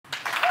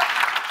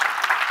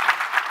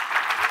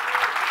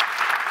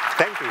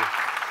Thank you.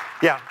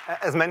 Yeah,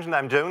 as mentioned,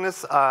 I'm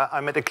Jonas.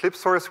 I'm at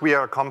EclipseSource. We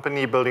are a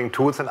company building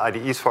tools and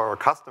IDEs for our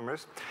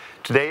customers.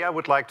 Today, I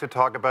would like to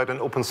talk about an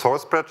open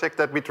source project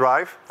that we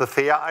drive, the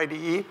Theia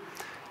IDE,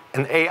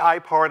 an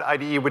AI-powered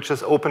IDE which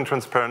is open,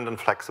 transparent, and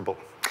flexible.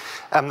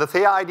 The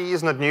Theia IDE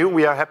is not new.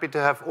 We are happy to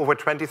have over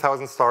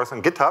 20,000 stars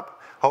on GitHub.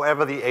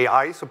 However, the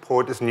AI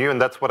support is new,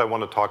 and that's what I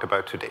want to talk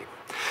about today.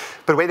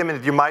 But wait a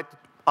minute, you might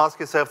ask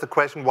yourself the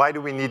question, why do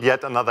we need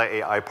yet another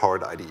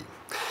AI-powered IDE?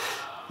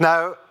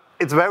 Now,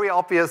 it's very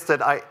obvious that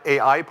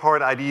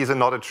AI-powered IDEs are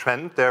not a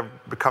trend. They're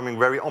becoming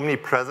very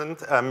omnipresent.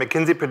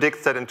 McKinsey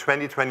predicts that in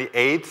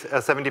 2028,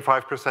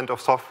 75% of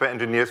software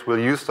engineers will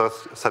use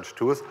such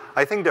tools.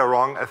 I think they're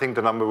wrong. I think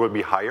the number will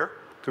be higher,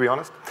 to be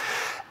honest.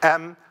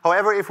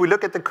 However, if we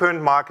look at the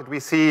current market, we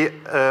see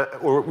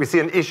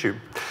an issue.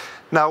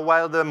 Now,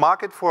 while the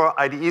market for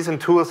IDEs and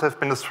tools has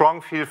been a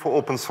strong field for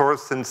open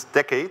source since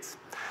decades,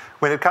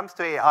 when it comes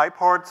to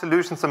AI-powered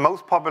solutions, the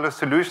most popular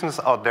solutions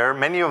out there,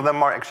 many of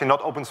them are actually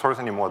not open source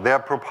anymore. They are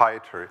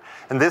proprietary.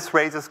 And this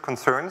raises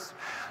concerns,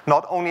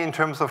 not only in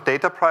terms of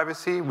data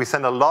privacy, we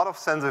send a lot of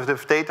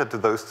sensitive data to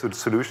those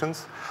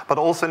solutions, but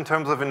also in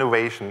terms of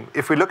innovation.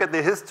 If we look at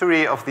the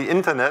history of the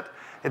internet,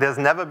 it has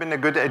never been a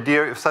good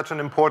idea if such an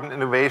important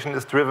innovation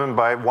is driven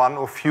by one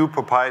or few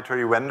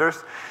proprietary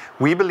vendors.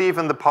 We believe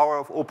in the power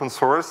of open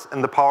source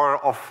and the power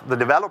of the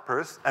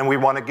developers, and we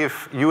want to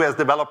give you as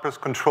developers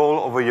control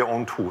over your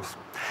own tools.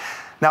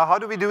 Now, how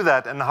do we do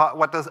that, and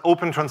what does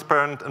open,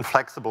 transparent, and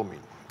flexible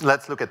mean?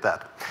 Let's look at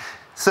that.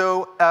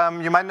 So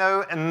you might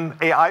know an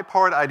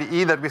AI-powered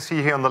IDE that we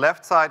see here on the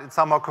left side, it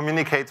somehow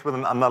communicates with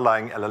an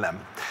underlying LLM.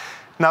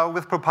 Now,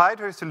 with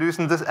proprietary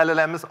solutions, this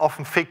LLM is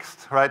often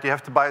fixed, right? You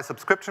have to buy a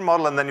subscription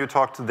model, and then you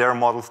talk to their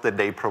models that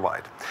they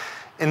provide.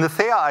 In the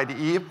Theia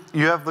IDE,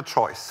 you have the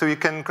choice. So you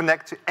can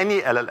connect to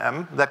any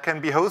LLM that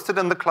can be hosted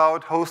in the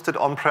cloud, hosted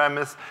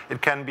on-premise.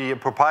 It can be a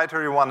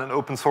proprietary one, an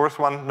open source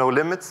one, no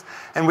limits.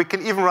 And we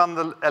can even run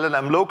the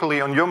LLM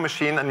locally on your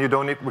machine, and you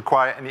don't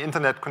require any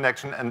internet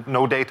connection, and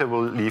no data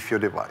will leave your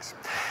device.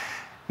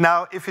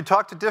 Now, if you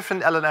talk to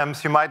different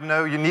LLMs, you might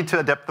know you need to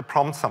adapt the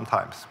prompts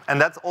sometimes. And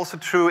that's also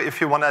true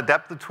if you want to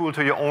adapt the tool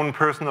to your own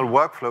personal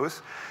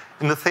workflows.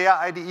 In the Theia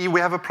IDE, we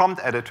have a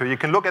prompt editor. You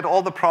can look at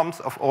all the prompts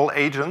of all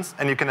agents,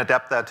 and you can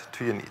adapt that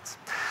to your needs.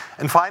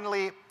 And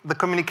finally, the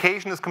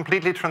communication is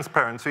completely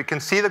transparent. So you can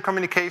see the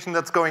communication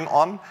that's going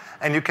on,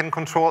 and you can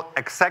control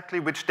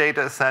exactly which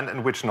data is sent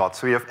and which not.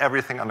 So you have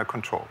everything under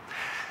control.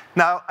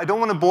 Now, I don't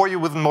want to bore you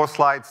with more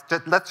slides.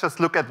 Let's just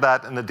look at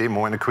that in a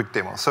demo, in a quick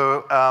demo.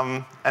 So,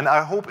 and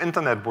I hope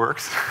internet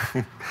works.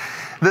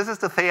 This is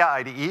the Theia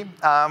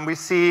IDE. We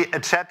see a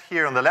chat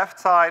here on the left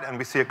side, and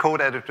we see a code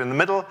editor in the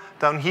middle.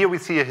 Down here, we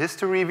see a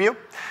history view.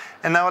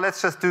 And now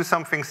let's just do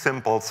something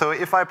simple. So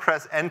if I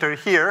press enter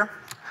here,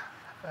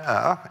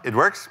 it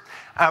works.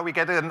 We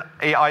get an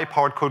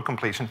AI-powered code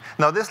completion.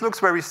 Now, this looks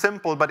very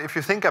simple, but if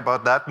you think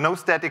about that, no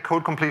static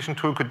code completion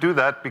tool could do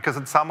that because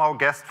it somehow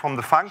guessed from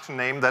the function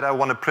name that I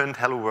want to print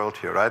hello world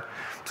here, right?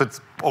 So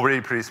it's already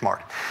pretty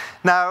smart.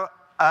 Now,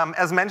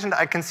 as mentioned,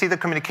 I can see the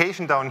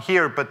communication down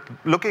here, but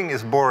looking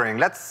is boring.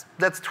 Let's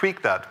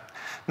tweak that.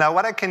 Now,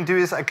 what I can do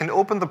is I can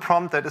open the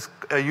prompt that is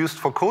used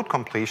for code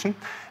completion,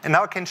 and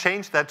now I can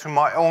change that to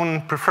my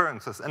own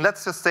preferences. And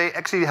let's just say,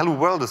 actually, hello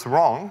world is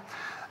wrong.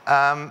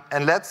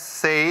 And let's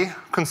say,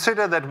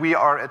 consider that we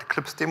are at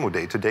Eclipse Demo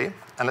Day today.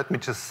 And let me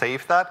just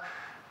save that,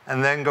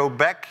 and then go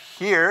back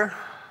here,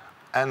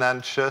 and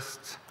then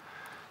just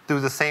do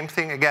the same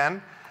thing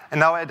again. And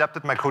now I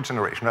adapted my code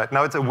generation, right?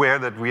 Now it's aware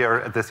that we are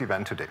at this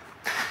event today.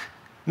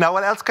 Now,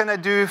 what else can I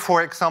do?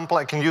 For example,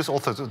 I can use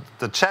also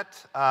the chat,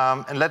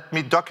 and let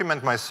me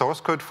document my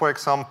source code, for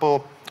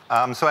example.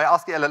 So I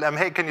ask the LLM,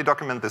 hey, can you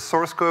document this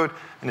source code?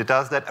 And it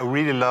does that. I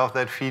really love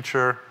that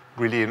feature.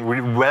 Really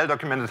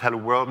well-documented hello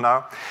world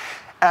now.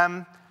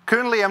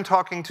 Currently, I'm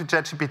talking to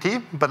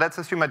ChatGPT, but let's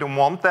assume I don't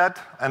want that,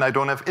 and I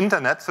don't have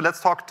internet, so let's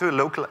talk to a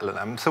local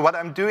LLM. So what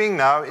I'm doing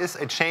now is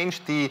I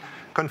changed the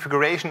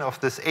configuration of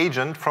this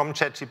agent from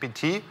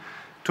ChatGPT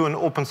to an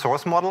open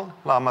source model,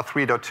 Llama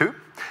 3.2,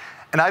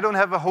 and I don't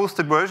have a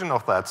hosted version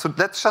of that. So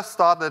let's just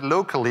start that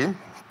locally.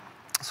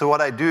 So what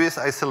I do is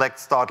I select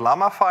start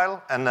Llama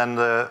file, and then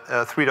the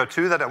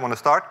 3.2 that I want to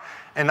start,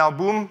 and now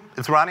boom,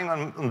 it's running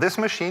on this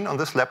machine, on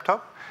this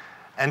laptop.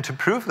 And to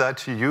prove that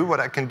to you, what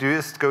I can do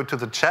is go to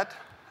the chat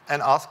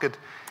and ask it,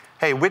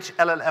 hey, which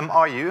LLM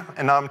are you?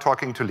 And now I'm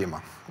talking to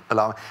Llama.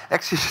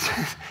 Actually,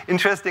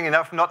 interesting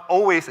enough, not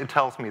always it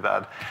tells me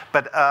that.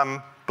 But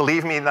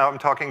believe me, now I'm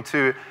talking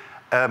to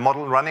a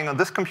model running on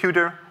this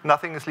computer.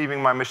 Nothing is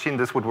leaving my machine.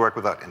 This would work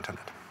without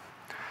internet.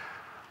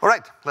 All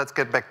right, let's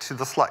get back to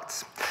the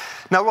slides.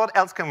 Now, what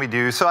else can we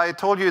do? So I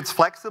told you it's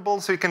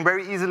flexible, so you can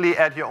very easily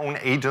add your own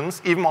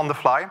agents, even on the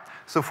fly.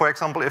 So for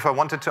example, if I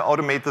wanted to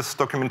automate this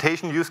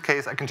documentation use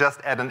case, I can just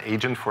add an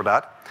agent for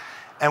that.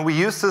 And we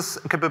use this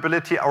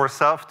capability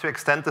ourselves to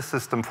extend the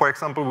system. For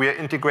example, we are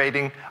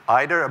integrating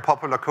either a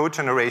popular code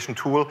generation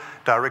tool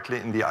directly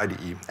in the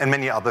IDE, and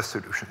many other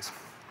solutions.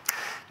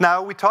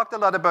 Now, we talked a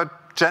lot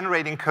about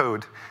generating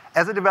code.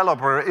 As a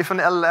developer, if an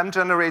LLM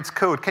generates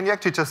code, can you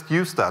actually just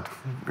use that?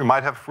 You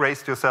might have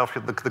raised yourself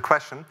the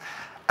question.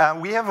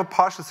 We have a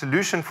partial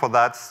solution for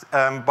that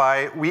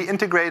we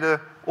integrate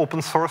an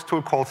open source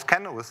tool called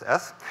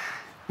ScanOSS.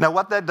 Now,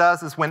 what that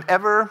does is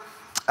whenever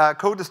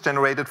code is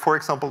generated, for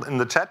example, in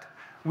the chat,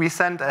 we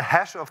send a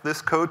hash of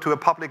this code to a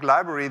public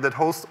library that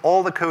hosts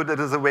all the code that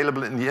is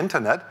available in the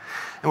internet.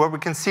 And what we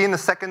can see in a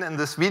second in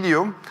this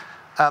video,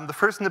 the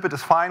first snippet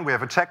is fine, we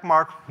have a check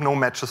mark, no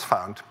matches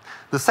found.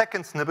 The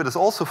second snippet is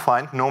also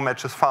fine, no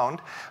matches found.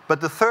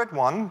 But the third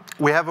one,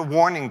 we have a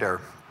warning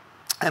there.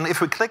 And if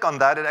we click on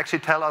that, it actually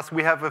tells us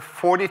we have a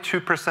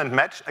 42%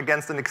 match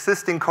against an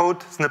existing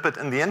code snippet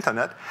in the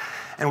internet.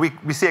 And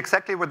we see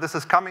exactly where this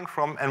is coming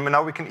from, and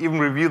now we can even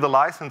review the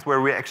license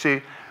whether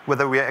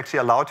we are actually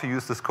allowed to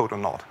use this code or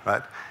not,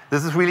 right?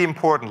 This is really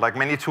important. Like,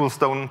 many tools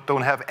don't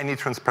have any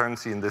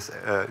transparency in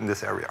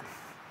this area.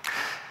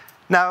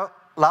 Now,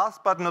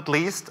 last but not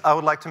least, I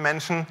would like to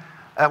mention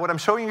what I'm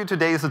showing you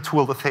today is a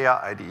tool, the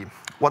Theia IDE.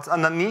 What's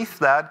underneath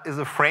that is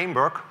a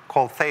framework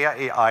called Theia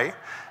AI,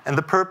 and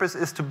the purpose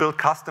is to build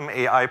custom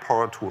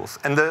AI-powered tools.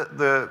 And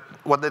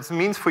what this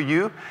means for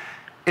you,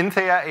 in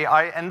Theia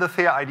AI and the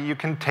Theia IDE, you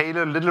can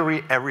tailor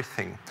literally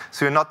everything.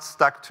 So you're not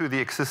stuck to the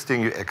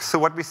existing UX. So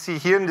what we see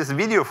here in this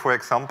video, for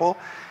example,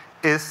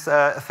 is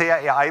a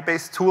Theia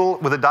AI-based tool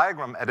with a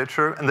diagram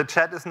editor, and the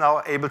chat is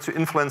now able to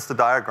influence the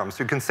diagrams.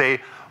 You can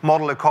say,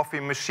 model a coffee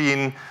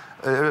machine,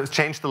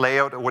 change the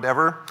layout, or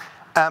whatever.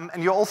 And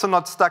you're also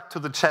not stuck to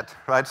the chat,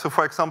 right? So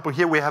for example,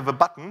 here we have a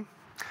button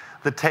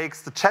that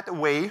takes the chat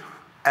away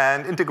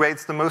and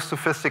integrates the most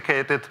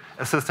sophisticated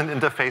assistant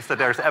interface that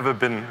there's ever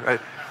been,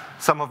 right?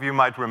 Some of you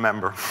might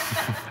remember.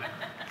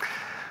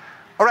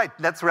 All right,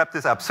 let's wrap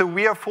this up. So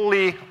we are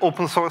fully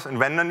open source and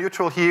vendor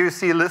neutral. Here you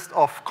see a list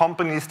of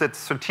companies that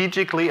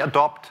strategically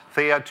adopt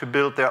Theia to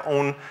build their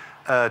own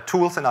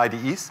tools and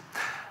IDEs.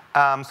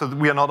 So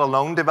we are not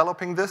alone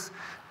developing this.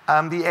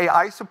 The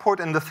AI support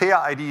in the Theia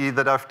IDE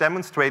that I've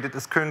demonstrated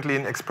is currently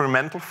in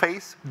experimental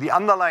phase. The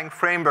underlying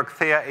framework,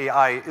 Theia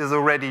AI, is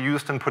already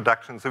used in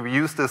production. So we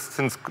use this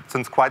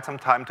since quite some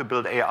time to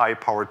build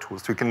AI-powered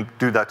tools. We can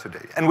do that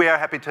today. And we are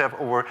happy to have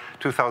over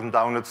 2,000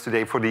 downloads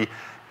today for the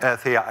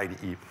Theia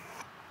IDE.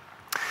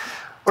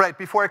 All right,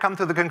 before I come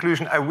to the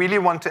conclusion, I really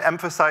want to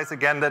emphasize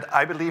again that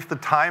I believe the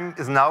time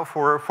is now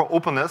for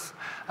openness,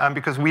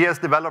 because we as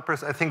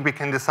developers, I think we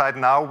can decide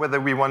now whether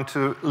we want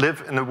to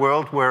live in a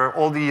world where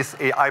all these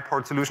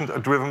AI-powered solutions are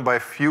driven by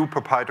few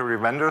proprietary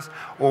vendors,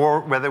 or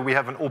whether we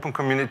have an open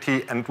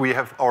community and we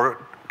have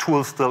our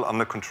tools still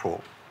under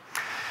control.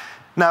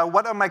 Now,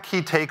 what are my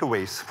key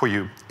takeaways for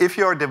you? If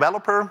you're a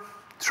developer,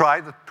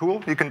 try the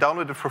tool. You can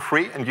download it for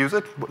free and use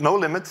it. No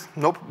limits.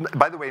 No,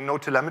 by the way, no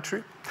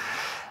telemetry.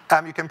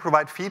 You can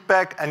provide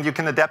feedback, and you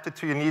can adapt it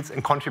to your needs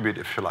and contribute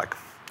if you like.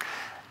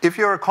 If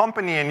you're a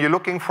company and you're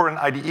looking for an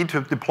IDE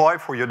to deploy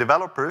for your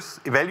developers,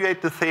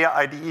 evaluate the Theia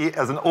IDE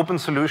as an open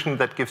solution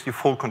that gives you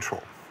full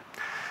control.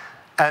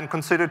 And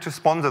consider to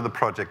sponsor the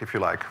project if you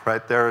like,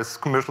 right? There is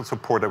commercial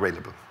support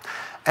available.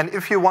 And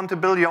if you want to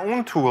build your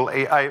own tool,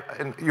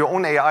 your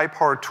own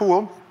AI-powered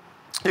tool,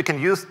 you can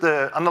use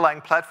the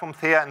underlying platform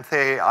Theia and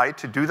Theia AI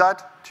to do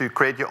that, to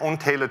create your own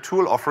tailored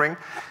tool offering.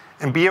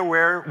 And be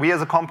aware, we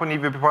as a company,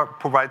 we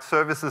provide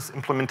services,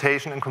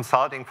 implementation, and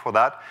consulting for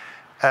that.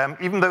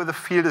 Even though the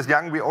field is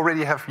young, we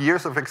already have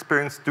years of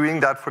experience doing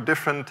that for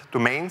different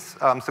domains.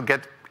 So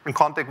get in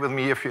contact with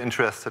me if you're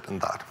interested in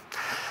that.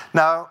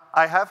 Now,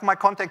 I have my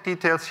contact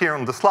details here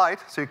on the slide,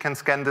 so you can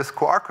scan this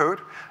QR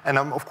code. And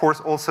I'm, of course,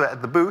 also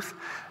at the booth.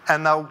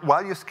 And now,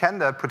 while you scan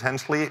that,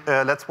 potentially,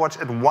 let's watch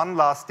at one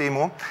last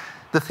demo.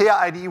 The Theia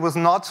IDE was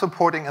not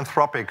supporting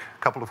Anthropic a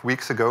couple of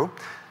weeks ago.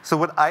 So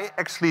what I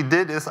actually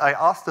did is I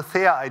asked the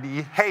Theia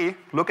IDE, hey,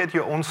 look at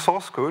your own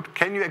source code.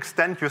 Can you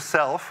extend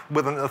yourself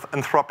with an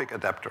Anthropic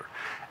adapter?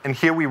 And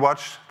here we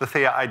watch the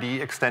Theia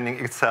IDE extending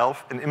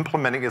itself and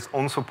implementing its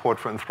own support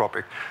for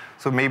Anthropic.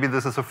 So maybe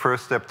this is a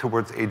first step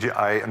towards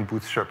AGI and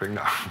bootstrapping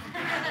now.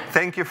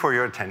 Thank you for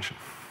your attention.